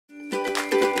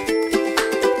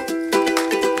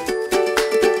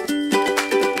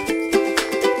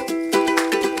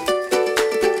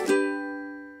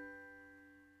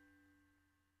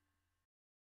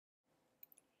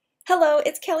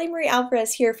Kelly Marie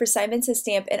Alvarez here for Simon Says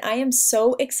Stamp, and I am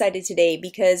so excited today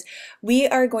because we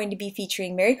are going to be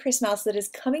featuring Merry Christmouse that is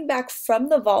coming back from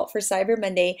the vault for Cyber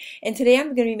Monday, and today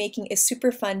I'm going to be making a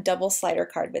super fun double slider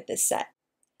card with this set.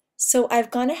 So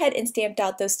I've gone ahead and stamped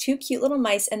out those two cute little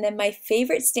mice and then my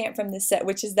favorite stamp from this set,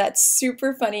 which is that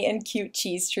super funny and cute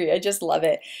cheese tree. I just love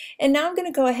it. And now I'm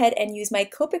going to go ahead and use my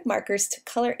Copic markers to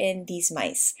color in these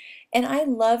mice. And I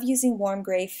love using warm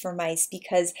gray for mice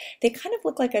because they kind of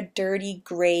look like a dirty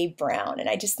gray brown, and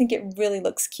I just think it really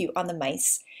looks cute on the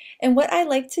mice. And what I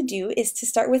like to do is to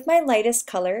start with my lightest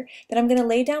color, then I'm going to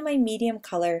lay down my medium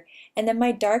color, and then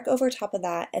my dark over top of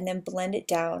that, and then blend it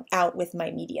down out with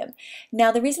my medium.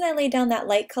 Now the reason I lay down that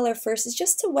light color first is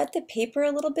just to wet the paper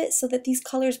a little bit so that these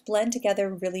colors blend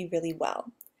together really, really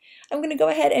well. I'm going to go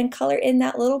ahead and color in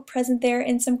that little present there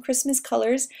in some Christmas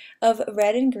colors of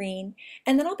red and green,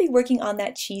 and then I'll be working on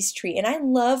that cheese tree. And I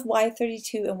love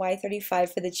Y32 and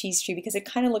Y35 for the cheese tree because it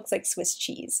kind of looks like Swiss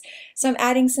cheese. So I'm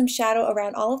adding some shadow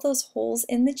around all of those holes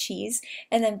in the cheese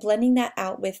and then blending that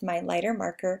out with my lighter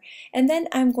marker. And then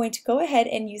I'm going to go ahead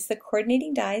and use the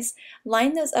coordinating dies,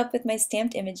 line those up with my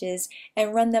stamped images,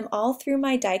 and run them all through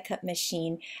my die cut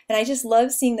machine. And I just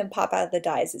love seeing them pop out of the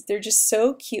dies. They're just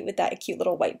so cute with that cute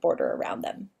little white border around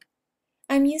them.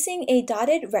 I'm using a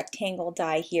dotted rectangle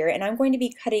die here, and I'm going to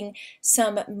be cutting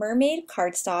some mermaid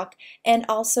cardstock and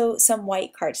also some white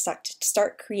cardstock to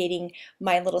start creating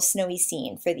my little snowy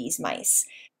scene for these mice.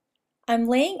 I'm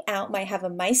laying out I have a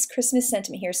mice Christmas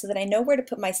sentiment here so that I know where to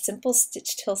put my simple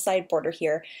stitched hillside border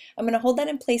here. I'm going to hold that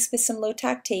in place with some low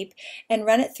tack tape and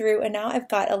run it through, and now I've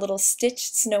got a little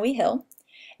stitched snowy hill.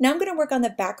 Now I'm going to work on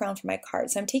the background for my card.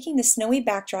 So I'm taking the Snowy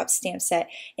Backdrop stamp set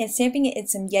and stamping it in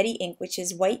some Yeti ink, which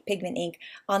is white pigment ink,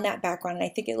 on that background, and I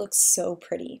think it looks so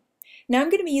pretty. Now I'm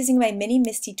going to be using my mini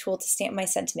Misty tool to stamp my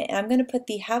sentiment, and I'm going to put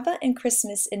the Hava and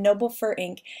Christmas in Noble Fur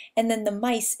ink and then the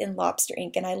mice in Lobster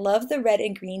ink, and I love the red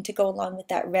and green to go along with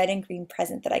that red and green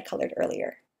present that I colored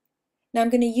earlier. Now I'm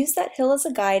going to use that hill as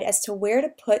a guide as to where to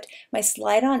put my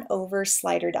slide on over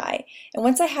slider die. And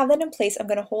once I have that in place, I'm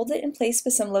going to hold it in place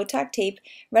with some low tack tape,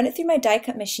 run it through my die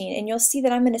cut machine, and you'll see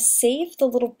that I'm going to save the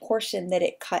little portion that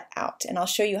it cut out. And I'll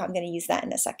show you how I'm going to use that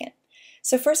in a second.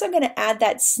 So first I'm going to add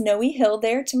that snowy hill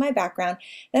there to my background.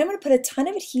 Then I'm going to put a ton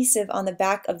of adhesive on the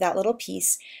back of that little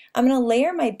piece. I'm going to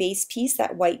layer my base piece,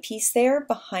 that white piece there,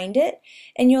 behind it,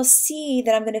 and you'll see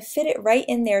that I'm going to fit it right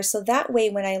in there so that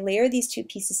way when I layer these two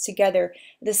pieces together,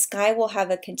 the sky will have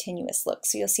a continuous look.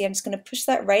 So you'll see I'm just going to push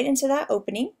that right into that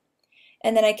opening,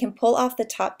 and then I can pull off the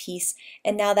top piece,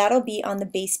 and now that'll be on the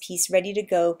base piece ready to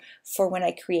go for when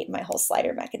I create my whole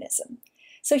slider mechanism.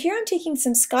 So here I'm taking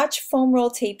some Scotch foam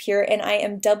roll tape here, and I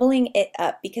am doubling it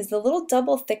up because the little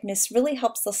double thickness really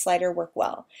helps the slider work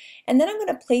well. And then I'm going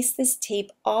to place this tape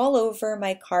all over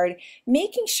my card,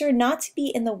 making sure not to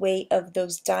be in the way of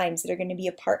those dimes that are going to be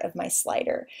a part of my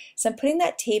slider. So I'm putting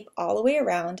that tape all the way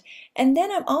around, and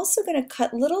then I'm also going to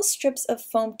cut little strips of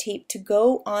foam tape to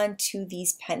go onto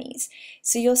these pennies.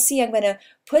 So you'll see I'm going to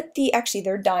put actually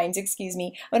they're dimes, excuse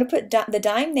me. I'm going to put the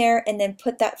dime there and then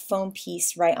put that foam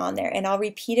piece right on there, and I'll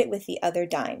repeat it with the other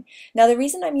dime. Now the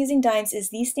reason I'm using dimes is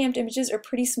these stamped images are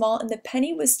pretty small and the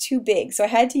penny was too big, so I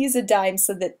had to use a dime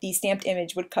so that the stamped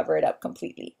image would cover it up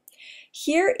completely.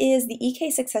 Here is the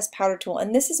EK Success powder tool,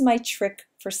 and this is my trick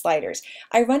for sliders.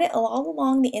 I run it all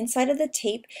along the inside of the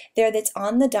tape there that's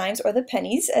on the dimes or the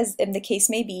pennies, as in the case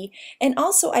may be, and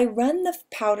also I run the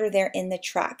powder there in the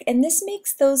track, and this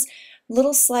makes those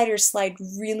little sliders slide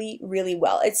really, really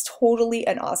well. It's totally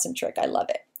an awesome trick. I love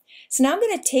it. So now I'm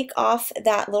going to take off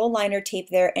that little liner tape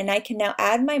there, and I can now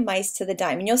add my mice to the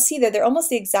dime. And you'll see that they're almost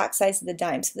the exact size of the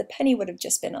dime, so the penny would have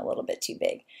just been a little bit too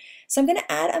big. So I'm going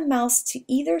to add a mouse to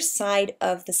either side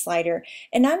of the slider,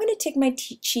 and now I'm going to take my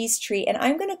cheese tree and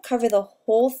I'm going to cover the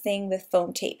whole thing with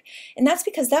foam tape. And that's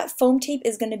because that foam tape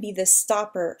is going to be the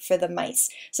stopper for the mice,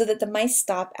 so that the mice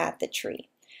stop at the tree.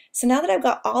 So now that I've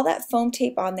got all that foam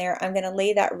tape on there, I'm going to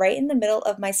lay that right in the middle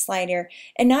of my slider,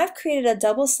 and now I've created a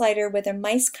double slider where the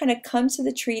mice kind of come to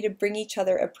the tree to bring each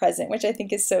other a present, which I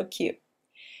think is so cute.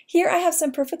 Here I have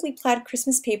some perfectly plaid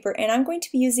Christmas paper, and I'm going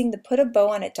to be using the Put a Bow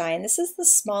on It die, and this is the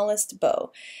smallest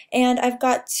bow. And I've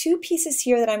got two pieces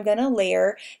here that I'm going to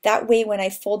layer, that way when I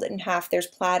fold it in half there's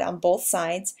plaid on both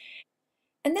sides.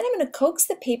 And then I'm going to coax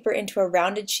the paper into a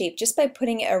rounded shape just by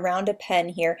putting it around a pen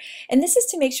here. And this is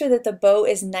to make sure that the bow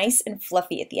is nice and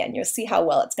fluffy at the end. You'll see how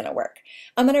well it's going to work.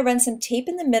 I'm going to run some tape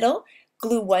in the middle,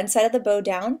 glue one side of the bow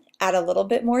down, add a little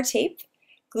bit more tape,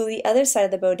 glue the other side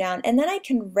of the bow down, and then I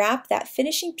can wrap that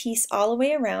finishing piece all the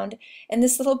way around, and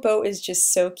this little bow is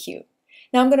just so cute.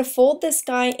 Now I'm going to fold this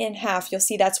guy in half. You'll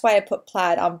see that's why I put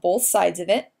plaid on both sides of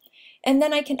it. And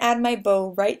then I can add my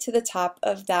bow right to the top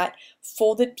of that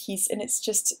folded piece, and it's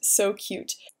just so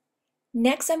cute.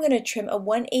 Next, I'm going to trim a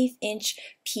 1/8 inch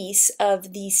piece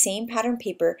of the same pattern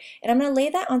paper, and I'm going to lay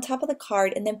that on top of the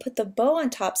card and then put the bow on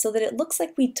top so that it looks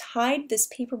like we tied this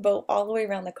paper bow all the way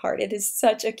around the card. It is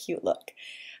such a cute look.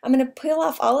 I'm going to peel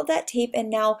off all of that tape and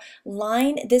now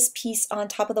line this piece on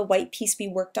top of the white piece we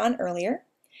worked on earlier.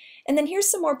 And then here's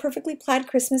some more perfectly plaid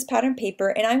Christmas pattern paper,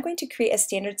 and I'm going to create a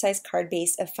standard size card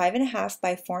base of 5.5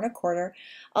 by 4.25.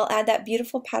 I'll add that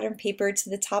beautiful pattern paper to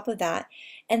the top of that,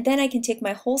 and then I can take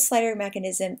my whole slider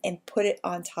mechanism and put it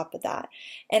on top of that.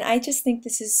 And I just think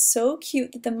this is so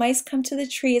cute that the mice come to the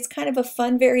tree. It's kind of a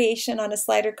fun variation on a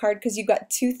slider card because you've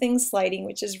got two things sliding,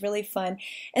 which is really fun.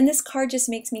 And this card just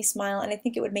makes me smile, and I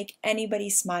think it would make anybody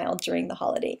smile during the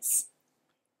holidays.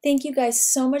 Thank you guys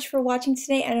so much for watching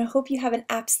today, and I hope you have an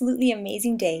absolutely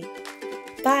amazing day.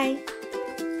 Bye!